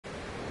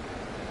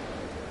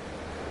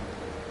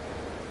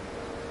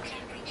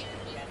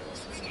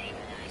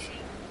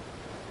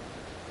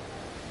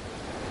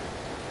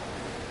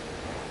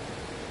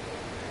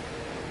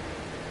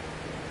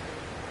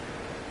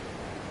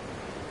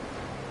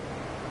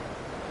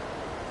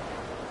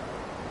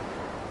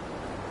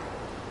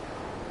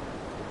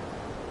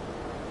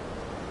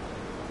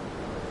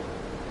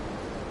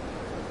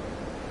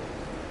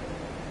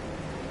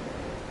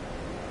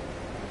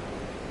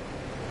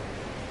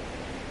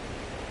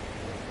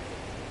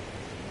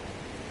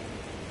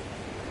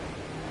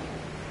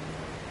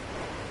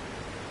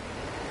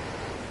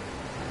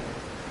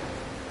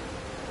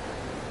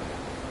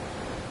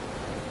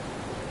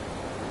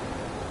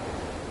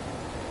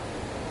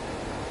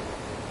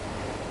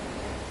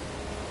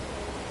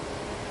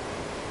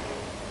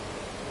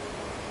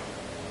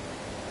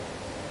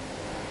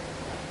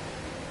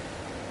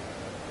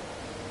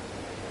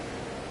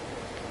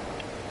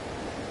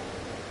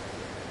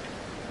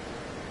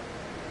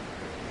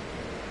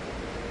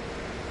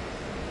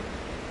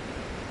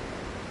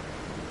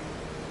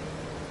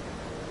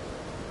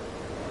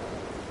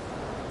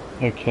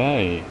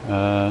Okay,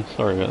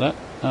 sorry about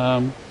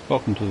that.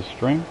 Welcome to the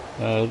stream.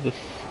 This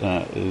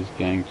is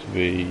going to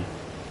be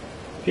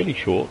fairly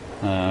short.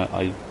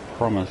 I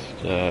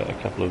promised a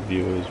couple of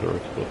viewers or a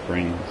couple of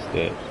friends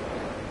that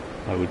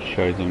I would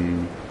show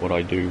them what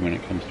I do when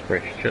it comes to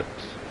crash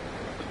chips.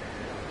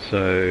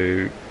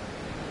 So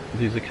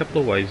there's a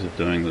couple of ways of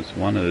doing this.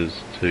 One is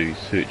to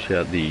search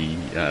out the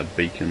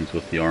beacons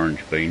with the orange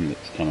beam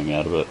that's coming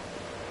out of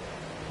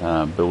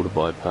it, build a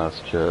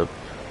bypass chip,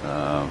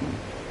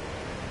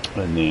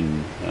 and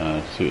then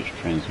search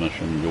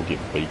transmission. You'll get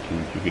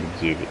beacons, you'll get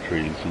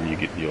observatories, and you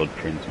get the odd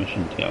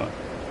transmission tower.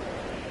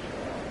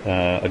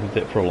 I did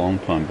that for a long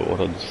time, but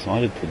what I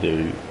decided to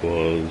do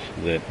was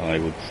that I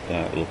would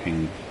start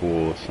looking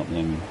for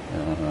something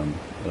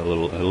a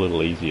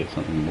little easier,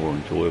 something more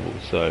enjoyable.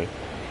 So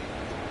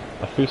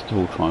I first of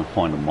all try and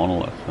find a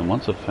monolith, and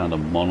once I've found a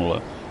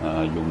monolith,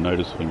 you'll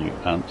notice when you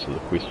answer the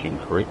question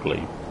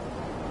correctly,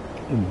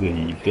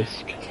 the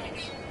disc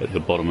at the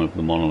bottom of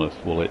the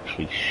monolith will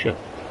actually shift.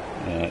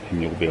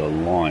 And there'll be a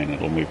line,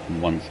 it'll move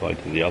from one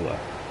side to the other,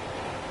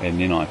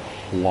 and then I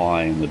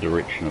fly in the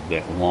direction of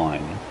that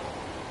line,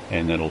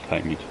 and that'll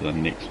take me to the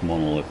next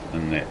monolith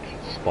in that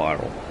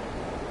spiral.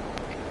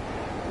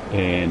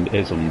 And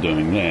as I'm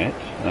doing that,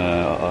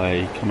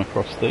 I come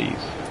across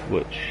these,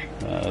 which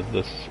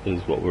this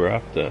is what we're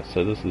after.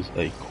 So this is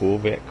a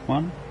Korvac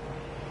one,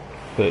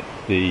 but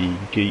the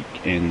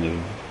Geek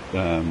and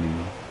the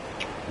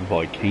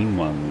Viking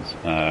ones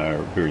are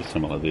very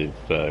similar. They've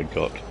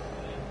got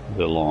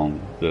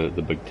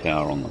the big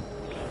tower on them.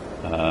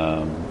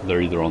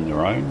 They're either on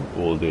their own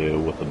or they're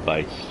with a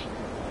base.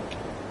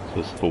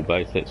 So this full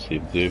base, that's the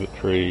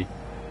observatory,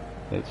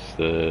 that's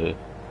the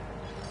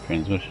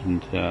transmission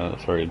tower,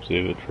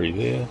 observatory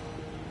there,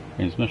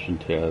 transmission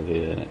tower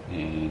there,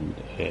 and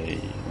a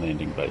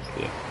landing base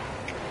there.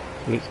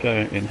 So let's go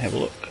and have a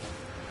look.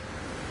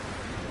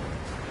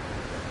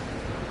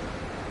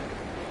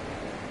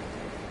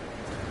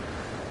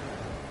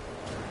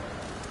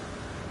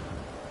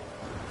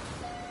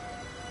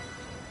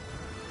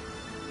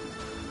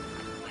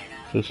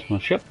 This is my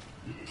ship.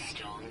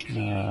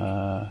 So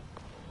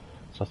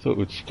I thought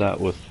we'd start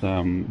with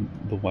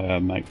the way I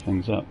make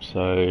things up.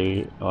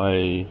 So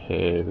I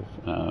have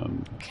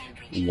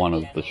one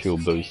of the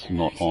shield boosts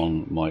not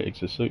on my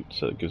exosuit,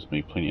 so it gives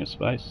me plenty of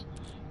space.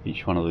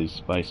 Each one of these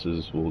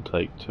spaces will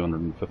take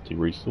 250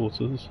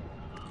 resources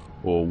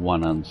or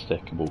one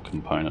unstackable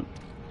component.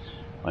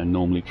 I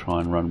normally try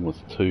and run with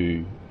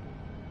 2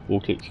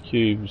 vortex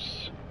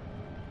cubes.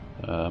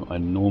 I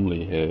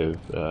normally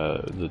have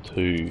the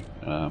 2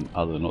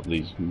 other, not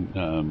these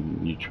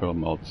neutral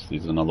mods,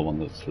 there's another one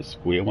that's the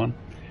square one,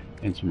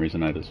 and some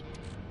resonators.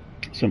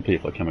 Simply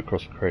if I come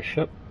across a crash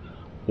ship,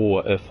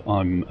 or if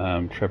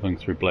I'm travelling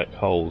through black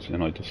holes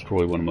and I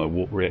destroy one of my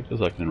warp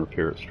reactors, I can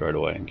repair it straight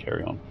away and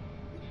carry on.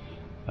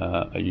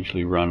 I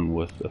usually run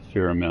with a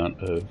fair amount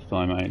of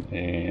thymine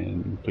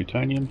and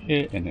plutonium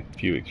here, and a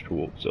few extra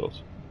warp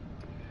cells.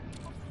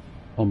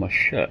 On my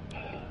ship,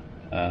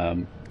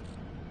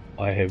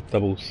 I have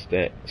double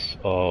stacks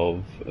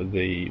of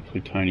the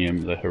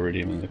plutonium, the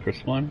iridium and the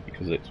crystalline,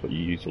 because that's what you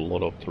use a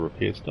lot of to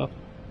repair stuff.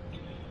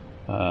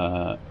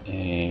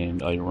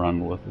 And I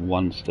run with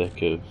 1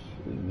 stack of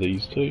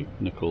these 2,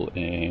 nickel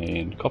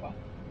and copper,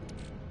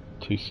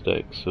 2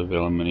 stacks of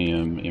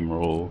aluminium,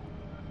 emerald,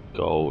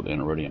 gold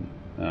and iridium,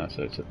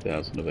 so it's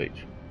 1,000 of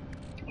each.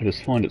 I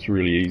just find it's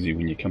really easy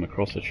when you come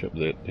across a ship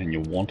that and you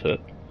want it,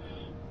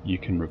 you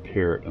can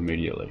repair it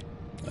immediately.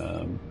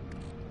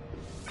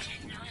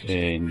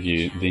 And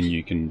then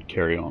you can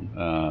carry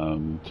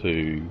on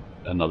to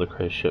another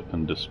crash ship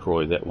and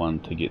destroy that one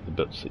to get the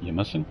bits that you're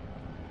missing,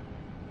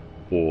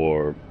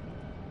 or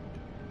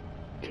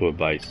to a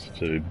base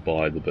to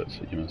buy the bits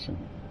that you're missing.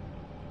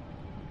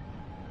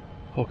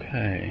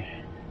 Okay,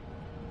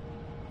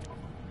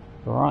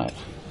 alright,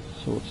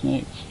 so what's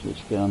next?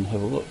 Let's go and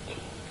have a look.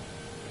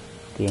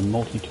 Got a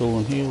multi-tool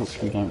in here,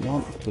 which we don't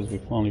want because we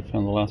finally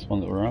found the last one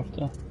that we're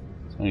after.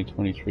 Only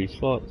 23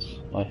 slots.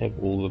 I have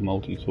all the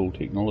multi-tool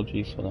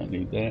technology, so I don't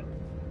need that.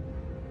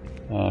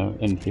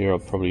 In here I'll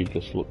probably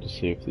just look to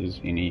see if there's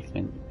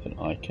anything that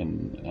I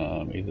can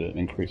either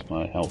increase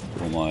my health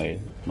or my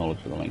knowledge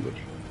of the language.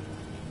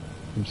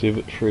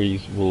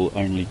 Observatories will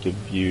only give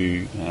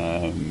you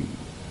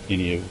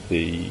any of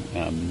the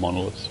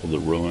monoliths or the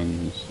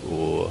ruins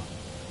or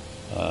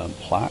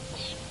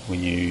plaques when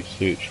you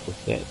search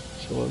with that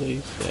facility,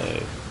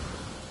 so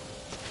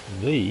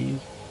these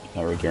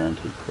are a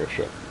guaranteed crash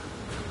up.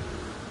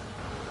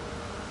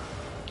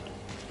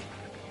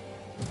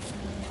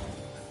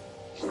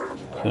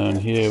 So in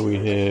here we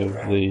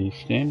have the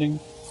standing,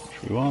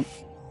 which we want.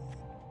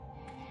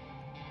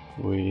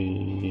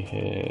 We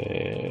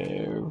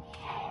have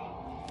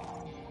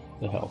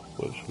the health,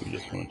 which we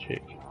just want to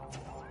check.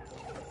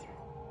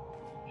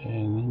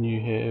 And then you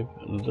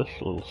have this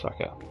little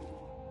sucker.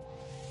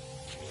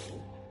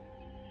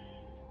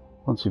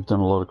 Once you've done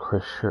a lot of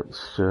crash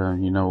ships,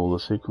 you know all the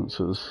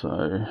sequences,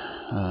 so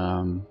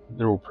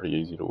they're all pretty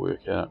easy to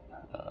work out.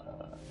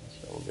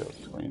 So we'll go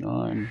with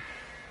 29.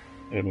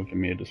 It'll give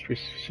me a distress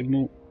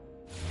signal.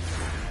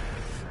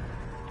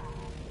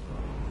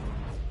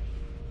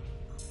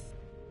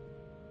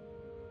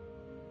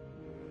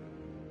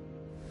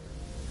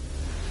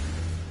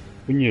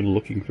 When you're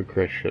looking for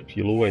crash ships,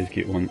 you'll always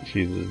get one that's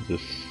either the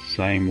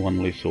same,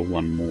 one less or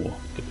one more,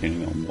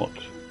 depending on what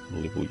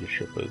level your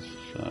ship is.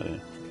 So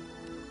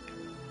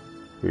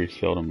very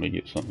seldom we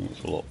get something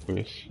that's a lot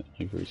worse,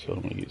 and very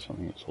seldom we get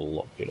something that's a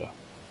lot better.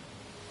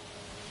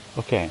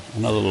 Okay,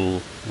 another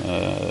little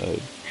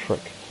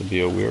trick to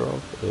be aware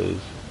of is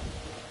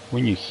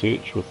when you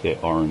search with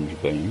that orange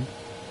beam,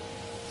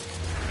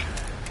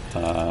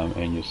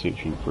 and you're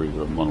searching for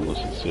either a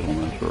monolithic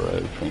settlement or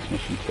a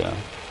transmission tower,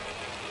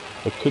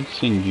 it could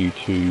send you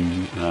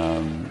to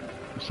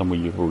somewhere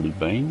you've already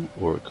been,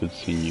 or it could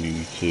send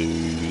you to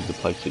the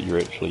place that you're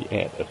actually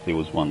at. If there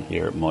was one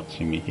here, it might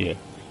send me here.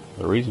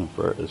 The reason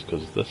for it is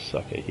because this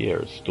sucker here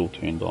is still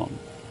turned on.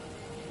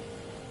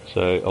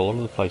 So a lot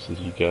of the places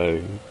you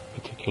go,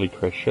 particularly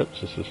crash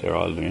ships, this is how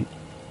I learnt.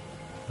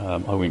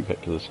 I went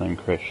back to the same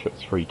crash ship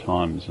 3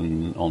 times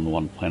on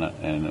one planet,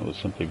 and it was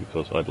simply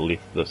because I'd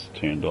left this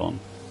turned on.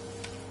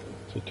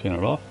 So turn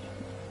it off,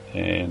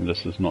 and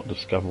this is not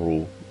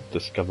discoverable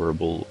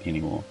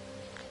anymore.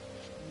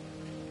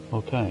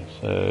 Okay,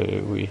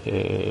 so we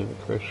have a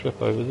crash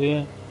ship over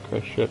there.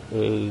 Crash ship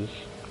is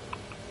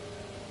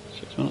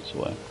 6 minutes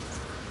away.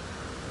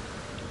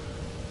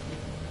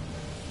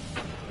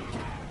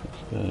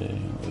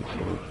 Let's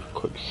have a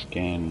quick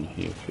scan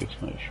here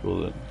first, make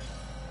sure that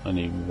I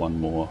need one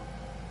more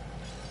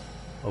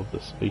of the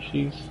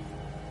species.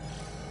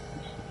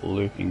 It's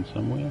lurking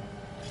somewhere.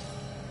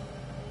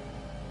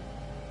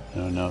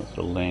 And I know it's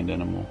a land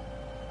animal.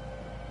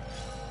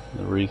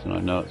 The reason I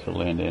know it's a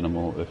land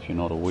animal, if you're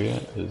not aware,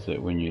 is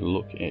that when you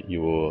look at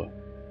your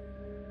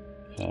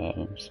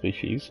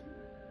species,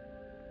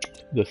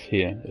 this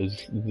here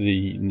is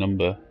the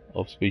number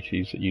of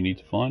species that you need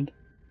to find.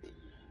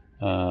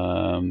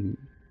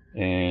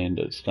 And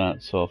it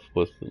starts off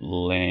with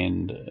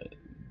land,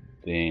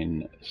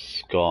 then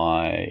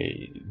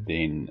sky,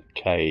 then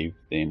cave,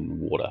 then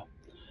water.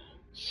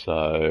 So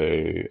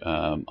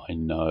I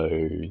know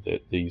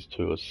that these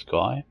two are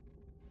sky,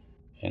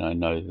 and I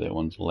know that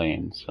one's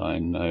land. So I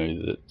know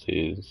that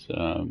there's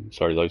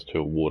sorry, those two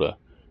are water.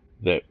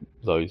 That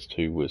those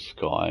two were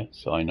sky.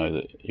 So I know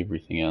that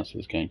everything else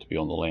is going to be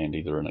on the land,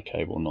 either in a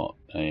cave or not.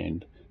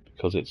 And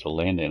because it's a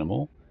land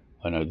animal,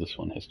 I know this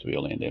one has to be a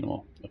land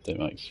animal, if that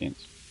makes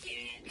sense.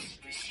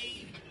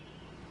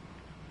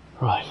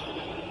 Right,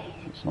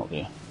 it's not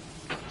there.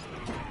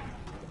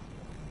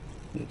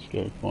 Let's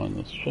go find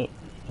this ship.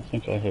 I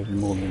think I have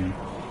more than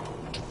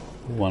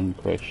one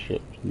crash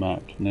ship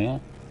marked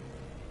now.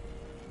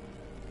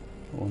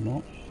 Or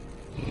not.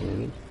 There it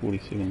is,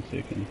 47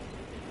 seconds.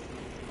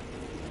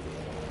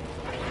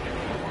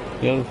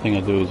 The other thing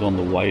I do is on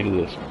the way to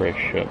this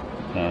crash ship,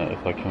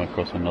 if I come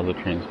across another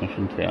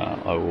transmission tower,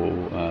 I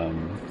will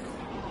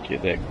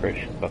get that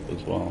crash ship up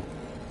as well.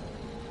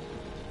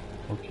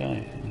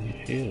 Okay, and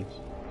here she is.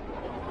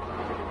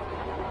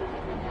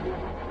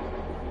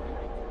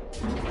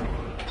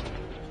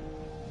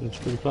 It's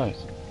pretty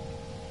close.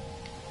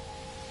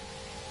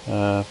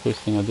 First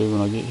thing I do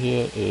when I get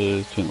here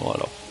is turn the light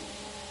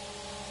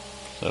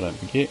off, so I don't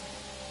forget.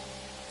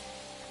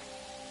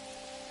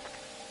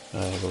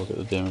 Have a look at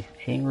the damaged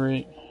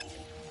machinery.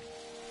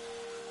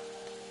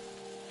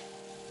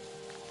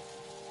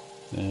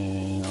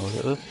 And I'll look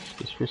at this,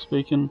 just for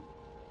speaking,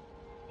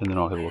 and then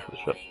I'll have a look at the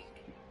ship.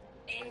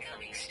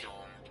 Incoming storm.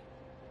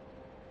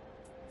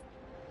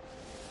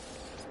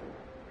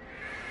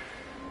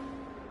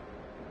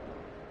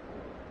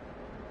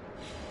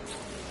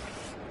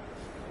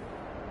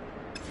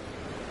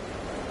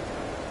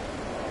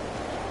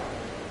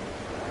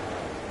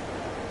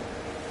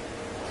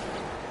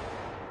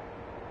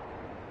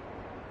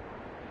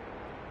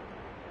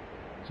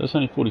 So it's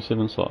only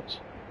 47 slots.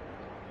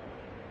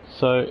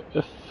 So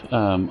if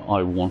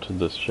I wanted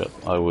this ship,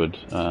 I would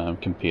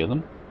compare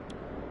them,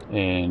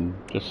 and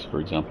just for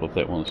example, if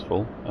that one's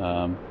full,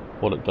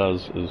 what it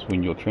does is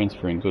when you're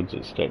transferring goods,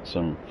 it stacks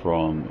them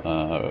from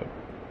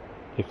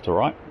left to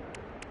right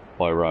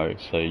by row.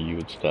 So you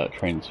would start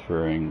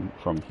transferring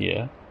from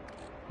here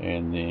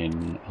and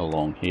then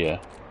along here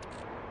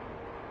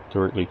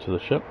directly to the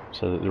ship,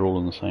 so that they're all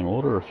in the same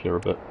order if you're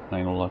a bit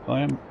anal like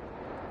I am.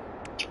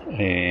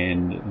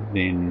 And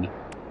then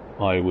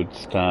I would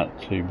start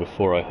to,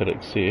 before I hit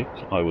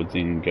accept, I would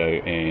then go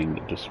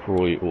and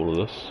destroy all of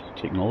this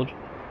technology.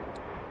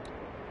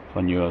 If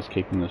I knew I was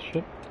keeping this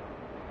ship,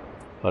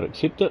 I'd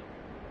accept it.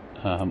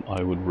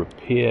 I would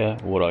repair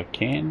what I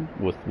can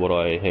with what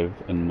I have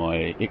in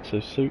my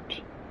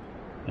exosuit,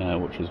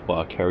 which is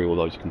why I carry all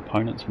those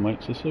components in my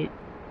exosuit.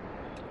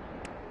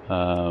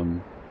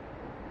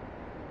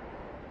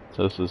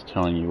 So this is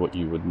telling you what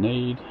you would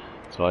need.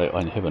 So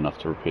I have enough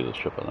to repair this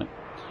ship, I think.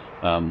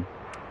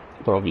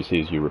 But obviously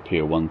as you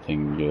repair one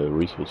thing, your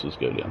resources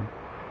go down.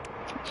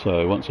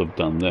 So once I've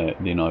done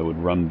that, then I would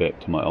run back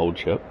to my old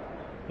ship,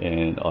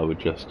 and I would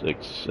just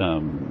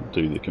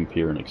do the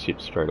compare and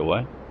accept straight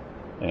away.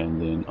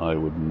 And then I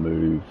would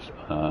move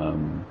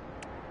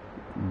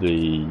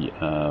the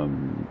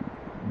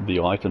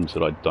items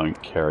that I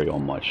don't carry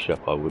on my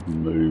ship, I would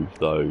move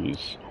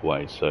those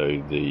away.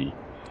 So the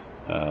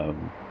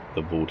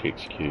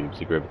vortex cubes,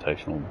 the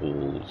gravitational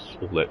balls,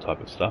 all that type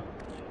of stuff.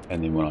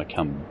 And then when I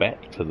come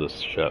back to this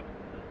ship,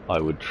 I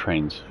would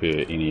transfer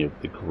any of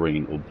the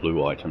green or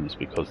blue items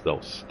because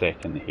they'll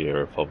stack in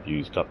here if I've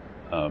used them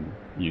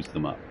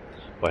up.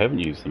 If I haven't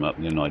used them up,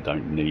 then I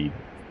don't need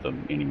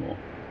them anymore.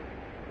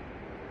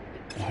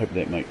 I hope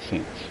that makes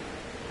sense.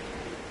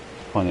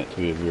 I find that to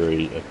be a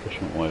very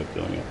efficient way of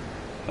doing it.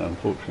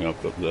 Unfortunately,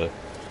 I've got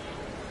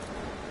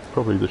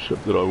probably the ship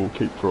that I will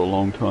keep for a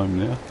long time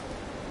now.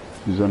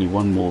 There's only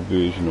one more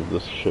version of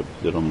this ship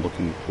that I'm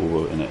looking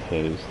for, and it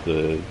has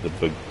the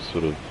big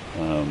sort of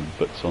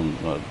bits on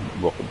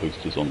rocket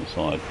boosters on the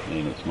side,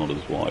 and it's not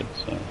as wide.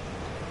 So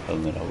other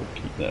than that, I would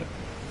keep that.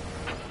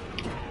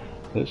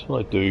 That's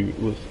what I do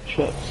with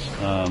ships.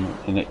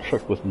 And that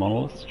trick with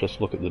monoliths,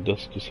 just look at the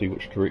disc to see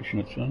which direction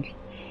it's in.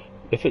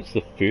 If it's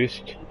the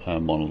first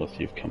monolith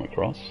you've come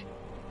across,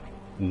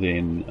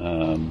 then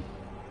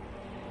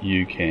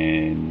you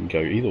can go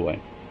either way,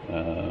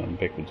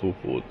 backwards or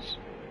forwards.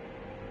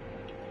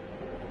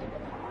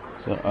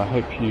 So I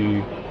hope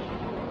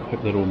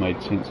that all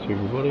made sense to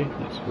everybody.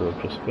 That's where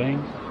I've just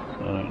been.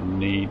 So I don't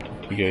need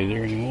to go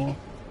there anymore.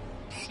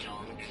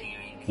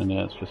 And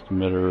now it's just a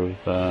matter of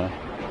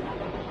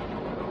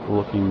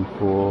looking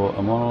for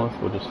a monolith,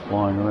 or just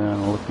flying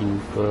around looking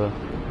for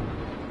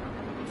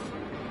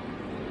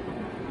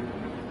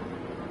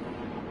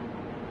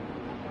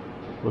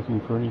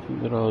anything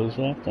that I was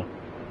after.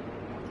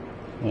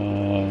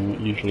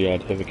 Usually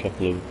I'd have a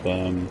couple of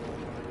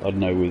I'd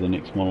know where the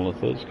next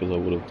monolith is because I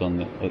would have done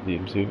that at the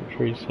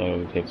observatory, so I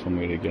would have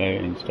somewhere to go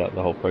and start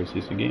the whole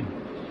process again.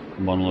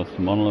 Monolith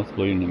to monolith,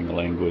 learning the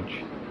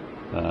language,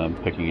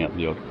 picking up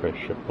the odd crash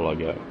ship while I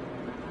go.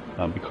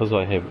 Because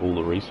I have all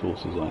the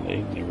resources I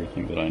need and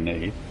everything that I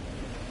need,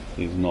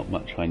 there's not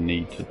much I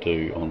need to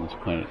do on this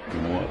planet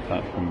anymore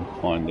apart from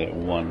find that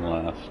one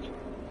last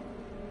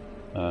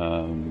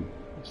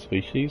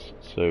species.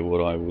 So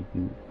what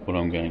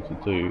I'm going to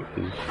do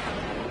is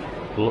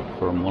look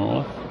for a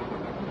monolith.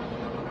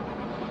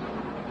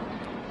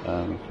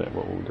 In fact,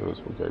 what we'll do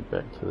is we'll go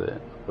back to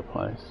that other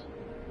place,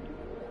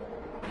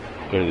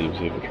 go to the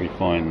observatory,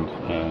 find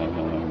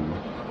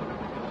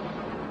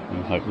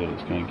and hope that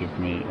it's going to give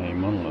me a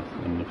monolith,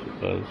 and if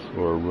it does,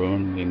 or a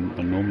ruin, then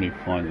I normally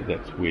find that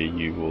that's where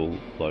you will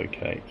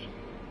locate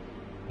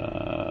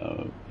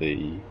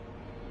the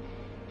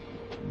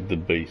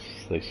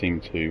beasts. They seem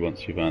to,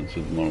 once you've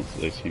answered the monoliths,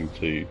 they seem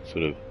to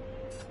sort of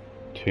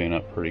turn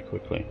up pretty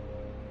quickly.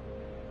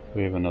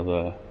 We have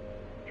another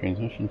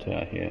transmission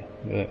tower here.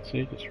 That's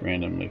it, it's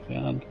randomly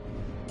found.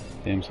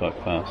 Damn sight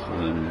faster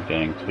than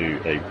going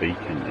to a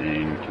beacon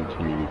and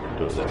continuing to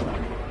do it that way.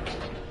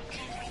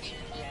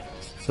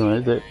 So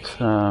that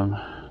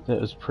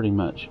is pretty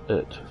much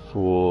it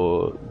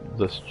for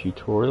this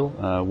tutorial.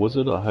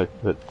 Wizard, I hope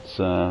it's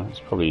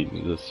probably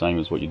the same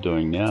as what you're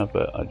doing now,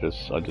 but I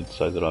did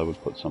say that I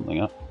would put something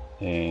up,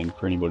 and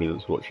for anybody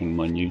that's watching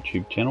my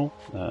YouTube channel,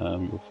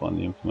 you'll find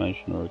the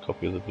information or a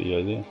copy of the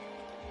video there.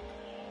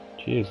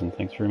 Cheers, and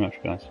thanks very much,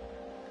 guys.